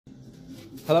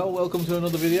Hello, welcome to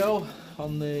another video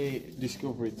on the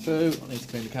Discovery 2. I need to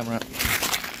clean the camera up.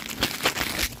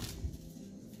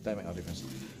 Don't make no difference.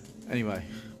 Anyway,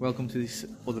 welcome to this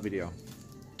other video.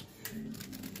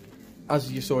 As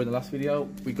you saw in the last video,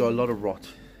 we got a lot of rot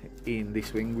in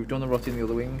this wing. We've done the rot in the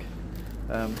other wing,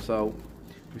 so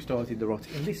we started the rot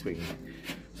in this wing.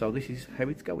 So this is how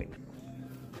it's going.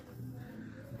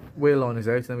 Wheel line is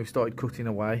out, and then we've started cutting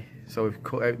away. So we've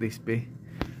cut out this bit,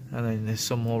 and then there's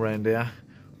some more around here.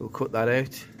 We'll cut that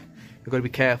out. You've got to be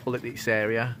careful at this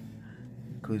area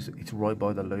because it's right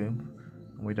by the loom,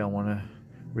 and we don't want to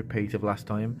repeat of last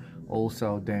time.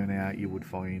 Also down here you would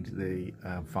find the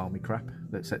foamy crap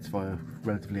that sets fire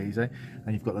relatively easy,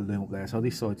 and you've got the loom up there, so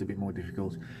this side's a bit more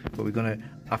difficult, but we're going to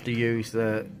have to use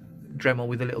the Dremel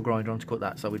with a little grinder on to cut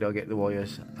that so we don't get the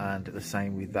wires, and the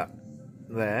same with that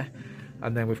there.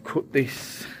 And then we've cut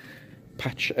this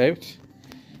patch out,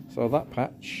 so that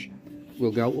patch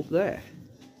will go up there.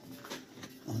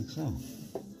 Like so.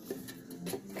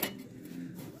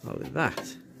 Like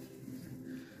that.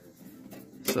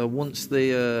 So once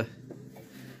the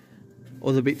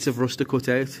other bits of rust are cut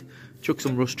out, chuck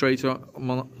some rust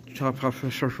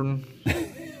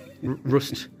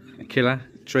rust killer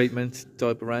treatment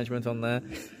type arrangement on there,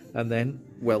 and then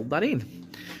weld that in.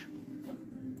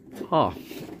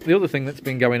 The other thing that's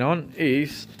been going on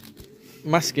is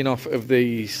masking off of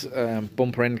these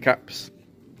bumper end caps.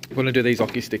 I'm going to do these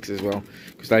hockey sticks as well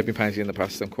because they've been painted in the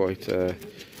past. I'm quite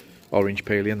orange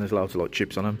peely, and there's loads of like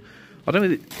chips on them. I don't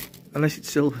know unless it's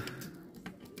still.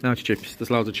 No, it's chips.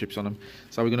 There's loads of chips on them.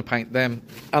 So we're going to paint them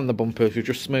and the bumpers. We've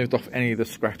just smoothed off any of the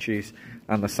scratches,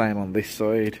 and the same on this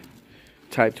side.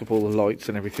 Taped up all the lights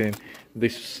and everything.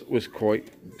 This was quite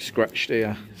scratched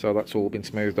here, so that's all been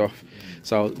smoothed off.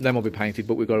 So them will be painted,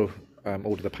 but we've got to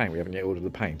order the paint. We haven't yet ordered the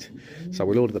paint, so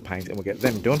we'll order the paint and we'll get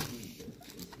them done,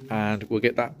 and we'll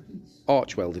get that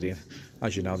arch welded in.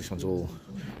 As you know, this one's all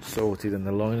sorted and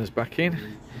the liner's back in,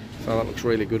 so that looks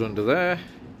really good under there.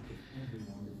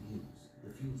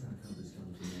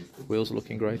 Wheels are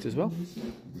looking great as well.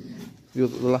 The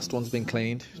last one's been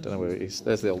cleaned. Don't know where it is.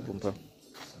 There's the old bumper.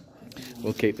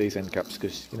 We'll keep these end caps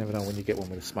because you never know when you get one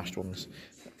with the smashed ones.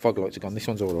 Fog lights are gone. This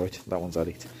one's alright. That one's had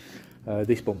it.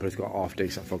 This bumper's got half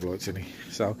decent fog lights in it.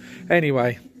 So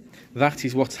anyway, that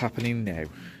is what's happening now.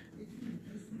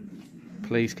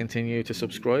 Please continue to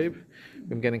subscribe.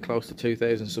 I'm getting close to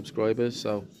 2,000 subscribers,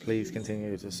 so please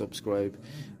continue to subscribe.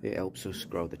 It helps us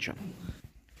grow the channel.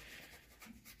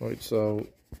 Right, so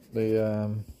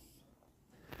the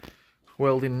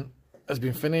welding has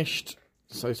been finished.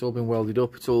 So it's all been welded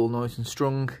up, it's all nice and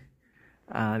strong,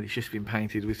 and it's just been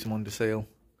painted with some underseal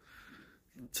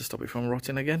to stop it from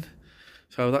rotting again.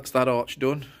 So that's that arch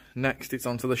done. Next it's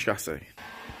onto the chassis.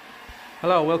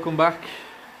 Hello, welcome back.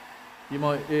 You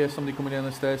might hear somebody coming down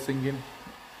the stairs singing.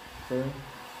 So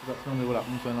that's normally what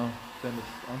happens when I turn this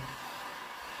on.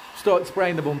 Started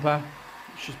spraying the bumper,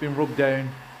 it's just been rubbed down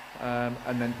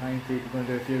and then painted. We're going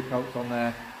to do a few coats on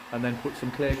there and then put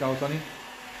some clear coat on it,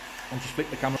 and just flick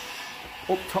the camera.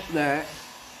 Up top there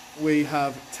we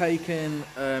have taken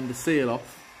the seal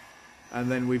off, and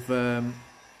then we've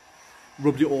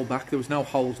rubbed it all back. There was no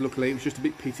holes, luckily. It was just a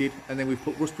bit pitted, and then we've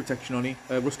put rust protection on it,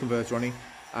 rust converter on it,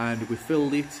 and we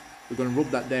filled it. We're going to rub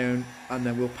that down, and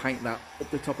then we'll paint that up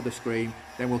the top of the screen.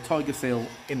 Then we'll tiger seal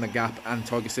in the gap and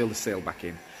tiger seal the seal back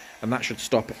in, and that should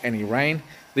stop any rain.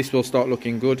 This will start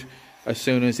looking good as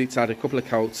soon as it's had a couple of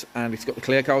coats and it's got the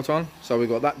clear coat on. So we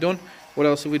got that done. What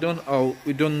else have we done? Oh,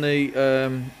 we've done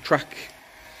the track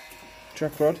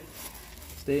rod,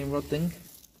 steering rod thing.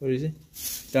 Where is it?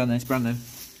 Down there, it's brand new.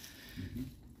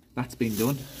 That's been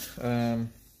done. Have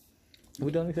we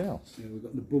done anything else? Yeah, we've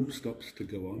got the bump stops to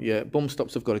go on. Yeah, bump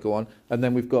stops have got to go on. And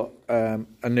then we've got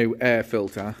a new air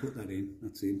filter. Put that in,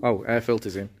 that's in. Oh, air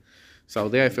filter's in. So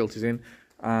the air filter's in,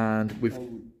 and we've...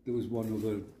 Oh, there was one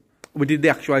other... We did the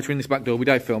actuator in this back door. We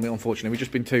don't film it, unfortunately. We've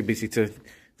just been too busy to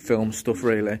film stuff,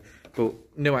 really. But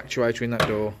new actuator in that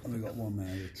door. We got one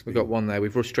there. We've got one there.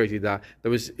 We've rust treated that. It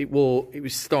was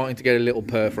starting to get a little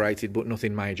perforated, but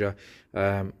nothing major.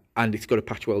 And it's got a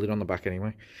patch welded on the back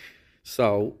anyway.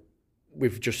 So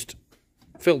we've just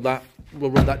filled that.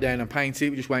 We'll rub that down and paint it.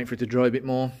 We're just waiting for it to dry a bit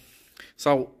more.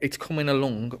 So it's coming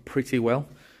along pretty well.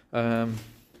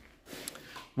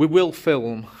 We will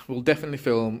film, we'll definitely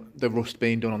film the rust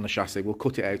being done on the chassis. We'll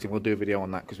cut it out and we'll do a video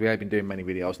on that because we have been doing many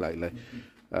videos lately.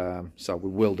 So we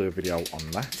will do a video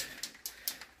on that.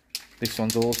 This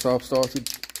one's also started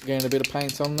getting a bit of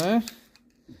paint on there.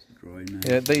 Dry now.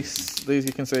 Yeah, these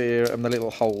you can see here, and the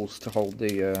little holes to hold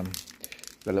the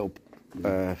little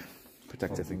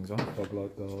protector things on. Fog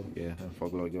light guard. Yeah, and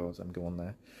fog light guards, and go on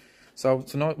there. So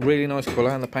it's a really nice colour,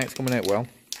 and the paint's coming out well.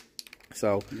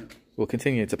 So we'll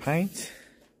continue to paint,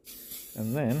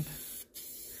 and then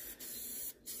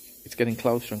it's getting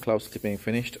closer and closer to being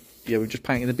finished. Yeah, we're just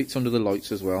painting the bits under the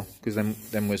lights as well, because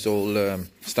them was all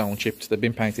stone chipped. They've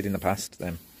been painted in the past,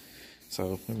 them.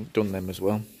 So we've done them as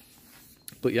well.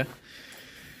 But yeah,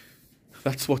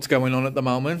 that's what's going on at the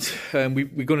moment.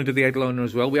 We're going to do the headliner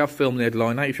as well. We have filmed the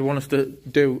headliner. If you want us to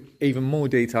do even more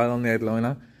detail on the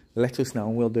headliner, let us know,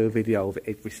 and we'll do a video of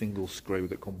every single screw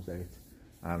that comes out.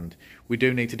 And we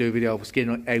do need to do a video of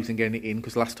getting it out and getting it in,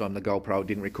 because last time the GoPro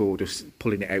didn't record us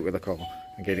pulling it out with the car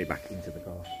and getting it back into the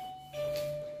car.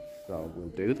 So we'll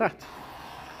do that.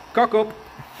 Cock up!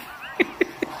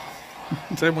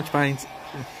 So much paint.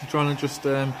 I'm trying to just,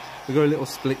 we got a little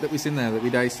split that was in there that we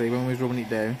did see when we was rubbing it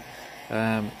down.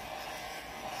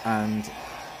 And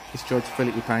he's tried to fill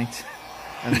it with paint,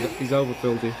 and he's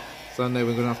overfilled it. So now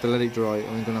we're going to have to let it dry,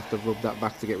 and we're going to have to rub that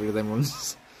back to get rid of them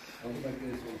ones.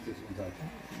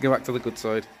 Go back to the good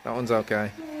side. That one's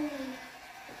okay.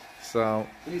 So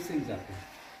These things happen.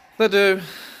 they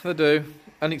do,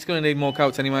 and it's going to need more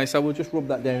coats anyway. So we'll just rub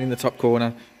that down in the top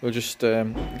corner. We'll just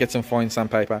get some fine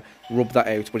sandpaper, rub that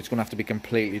out, but it's going to have to be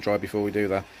completely dry before we do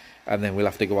that, and then we'll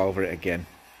have to go over it again,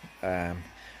 and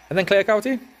then clear coat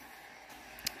it.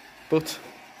 But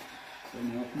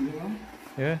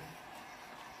yeah,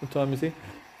 what time is it?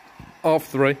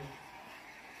 3:30.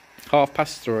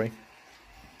 3:30.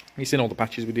 You've seen all the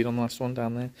patches we did on the last one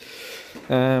down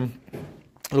there.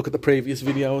 Look at the previous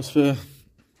videos for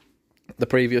the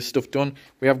previous stuff done.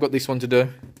 We have got this one to do,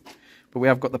 but we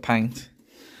have got the paint,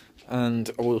 and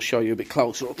I will show you a bit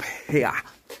closer up here,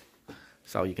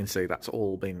 so you can see that's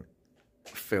all been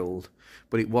filled.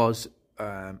 But it was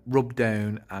rubbed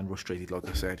down and rust treated, like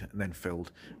I said, and then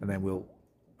filled, and then we'll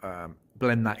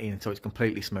blend that in so it's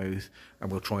completely smooth,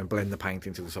 and we'll try and blend the paint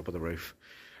into the top of the roof.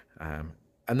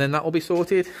 And then that will be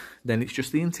sorted. Then it's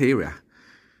just the interior.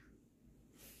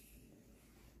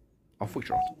 Off we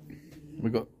trot.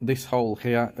 We've got this hole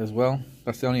here as well.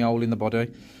 That's the only hole in the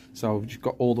body. So we've just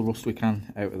got all the rust we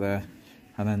can out of there.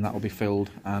 And then that will be filled,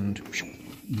 and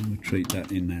we'll treat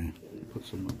that in there.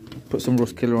 Put some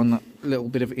rust killer on that little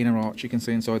bit of inner arch you can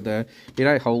see inside there. It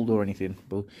ain't hold or anything,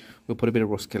 but we'll put a bit of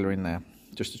rust killer in there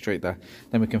just to treat that.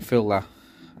 Then we can fill that,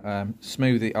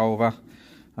 smooth it over,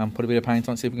 and put a bit of paint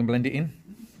on, see if we can blend it in.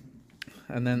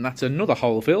 And then that's another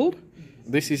hole filled.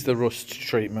 This is the rust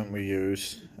treatment we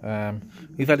use.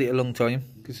 We've had it a long time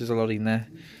because there's a lot in there,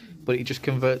 but it just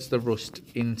converts the rust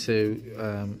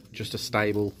into just a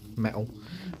stable metal,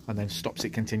 and then stops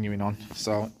it continuing on.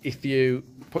 So if you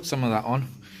put some of that on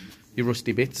your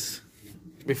rusty bits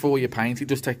before you paint,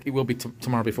 it will be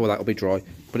tomorrow before that will be dry,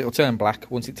 but it'll turn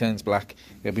black. Once it turns black,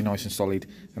 it'll be nice and solid,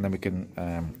 and then we can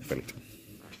fill it.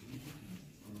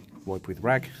 Wipe with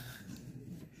rag.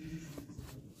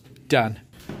 Done.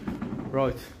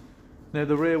 Right, now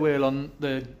the rear wheel on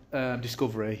the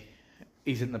Discovery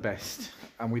isn't the best,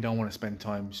 and we don't want to spend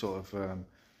time sort of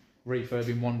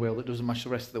refurbing one wheel that doesn't match the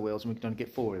rest of the wheels, and we can only get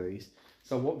 4 of these.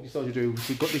 So what we decided to do is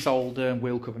we've got this old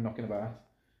wheel cover knocking about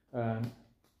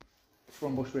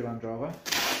from Bushbury Land Rover,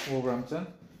 Wolverhampton,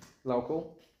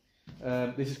 local.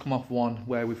 This has come off one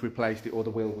where we've replaced it, or the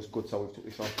wheel was good, so we've took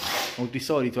this off. And we've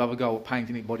decided to have a go at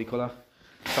painting it body colour.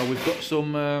 So we've got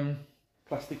some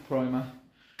plastic primer.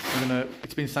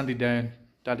 It's been sanded down.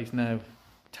 Daddy's now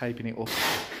taping it up.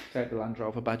 Tape the Land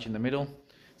Rover badge in the middle.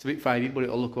 It's a bit faded, but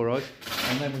it'll look alright.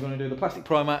 And then we're going to do the plastic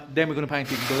primer. Then we're going to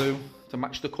paint it blue to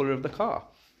match the colour of the car.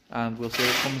 And we'll see how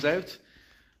it comes out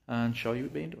and show you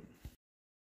it being done.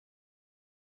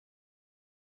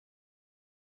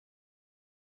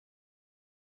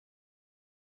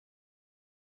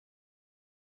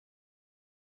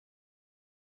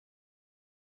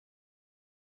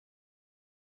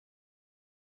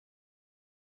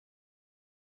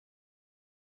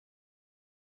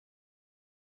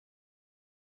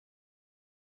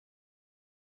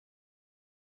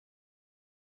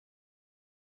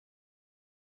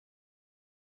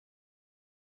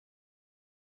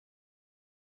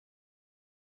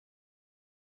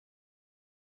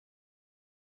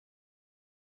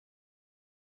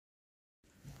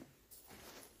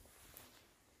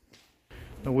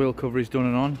 The wheel cover is done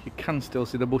and on. You can still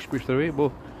see the Bushbury through it,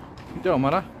 but it don't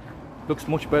matter. Looks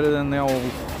much better than the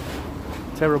old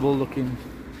terrible looking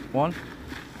one.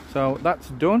 So that's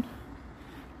done,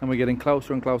 and we're getting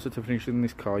closer and closer to finishing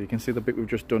this car. You can see the bit we've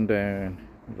just done down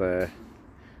there.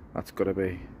 That's got to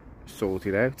be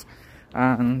sorted out,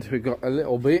 and we've got a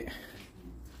little bit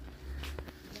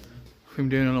from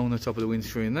doing along the top of the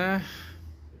windscreen there.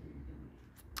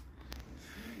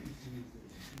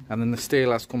 And then the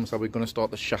steel has come, so we're going to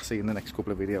start the chassis in the next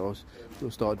couple of videos.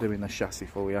 We'll start doing the chassis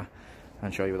for you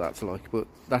and show you what that's like. But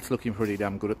that's looking pretty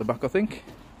damn good at the back, I think.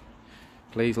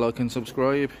 Please like and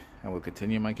subscribe, and we'll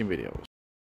continue making videos.